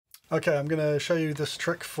Okay, I'm going to show you this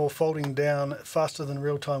trick for folding down faster than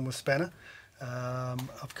real time with spanner.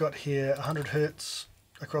 I've got here 100 Hz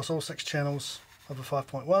across all 6 channels of a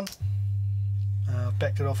 5.1. I've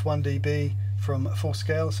backed it off 1 dB from full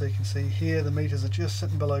scale, so you can see here the meters are just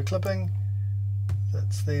sitting below clipping.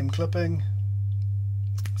 That's them clipping.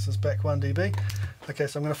 This is back 1 dB. Okay,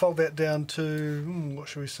 so I'm going to fold that down to, what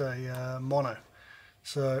should we say, mono.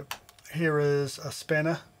 So here is a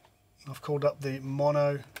spanner. I've called up the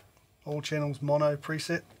mono, all channels mono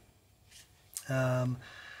preset.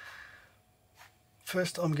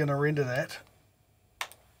 First I'm going to render that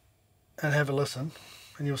and have a listen,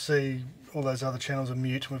 and you'll see all those other channels are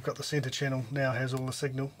mute. We've got the center channel now has all the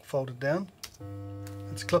signal folded down.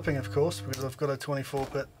 It's clipping, of course, because I've got a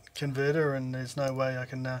 24-bit converter and there's no way I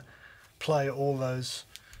can play all those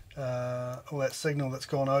all that signal that's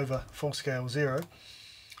gone over full scale 0.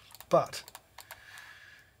 But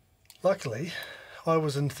luckily I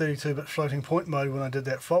was in 32-bit floating point mode when I did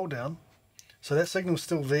that fold down, so that signal's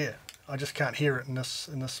still there. I just can't hear it in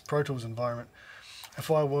this Pro Tools environment.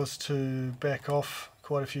 If I was to back off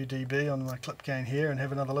quite a few dB on my clip gain here and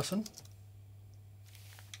have another listen,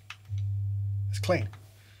 it's clean.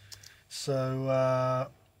 So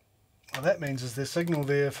what that means is there's signal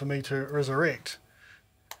there for me to resurrect.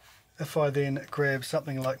 If I then grab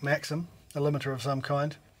something like Maxim, a limiter of some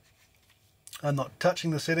kind, I'm not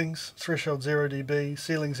touching the settings, threshold 0 dB,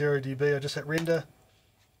 ceiling 0 dB, I just hit render,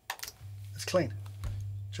 it's clean,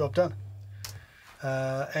 job done.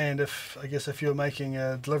 And I guess if you're making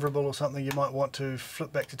a deliverable or something, you might want to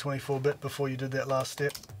flip back to 24-bit before you did that last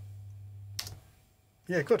step.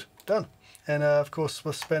 Yeah, good, done. And of course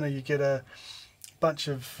with Spanner you get a bunch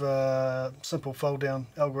of simple fold down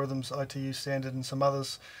algorithms, ITU standard and some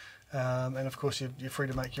others, and of course you're free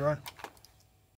to make your own.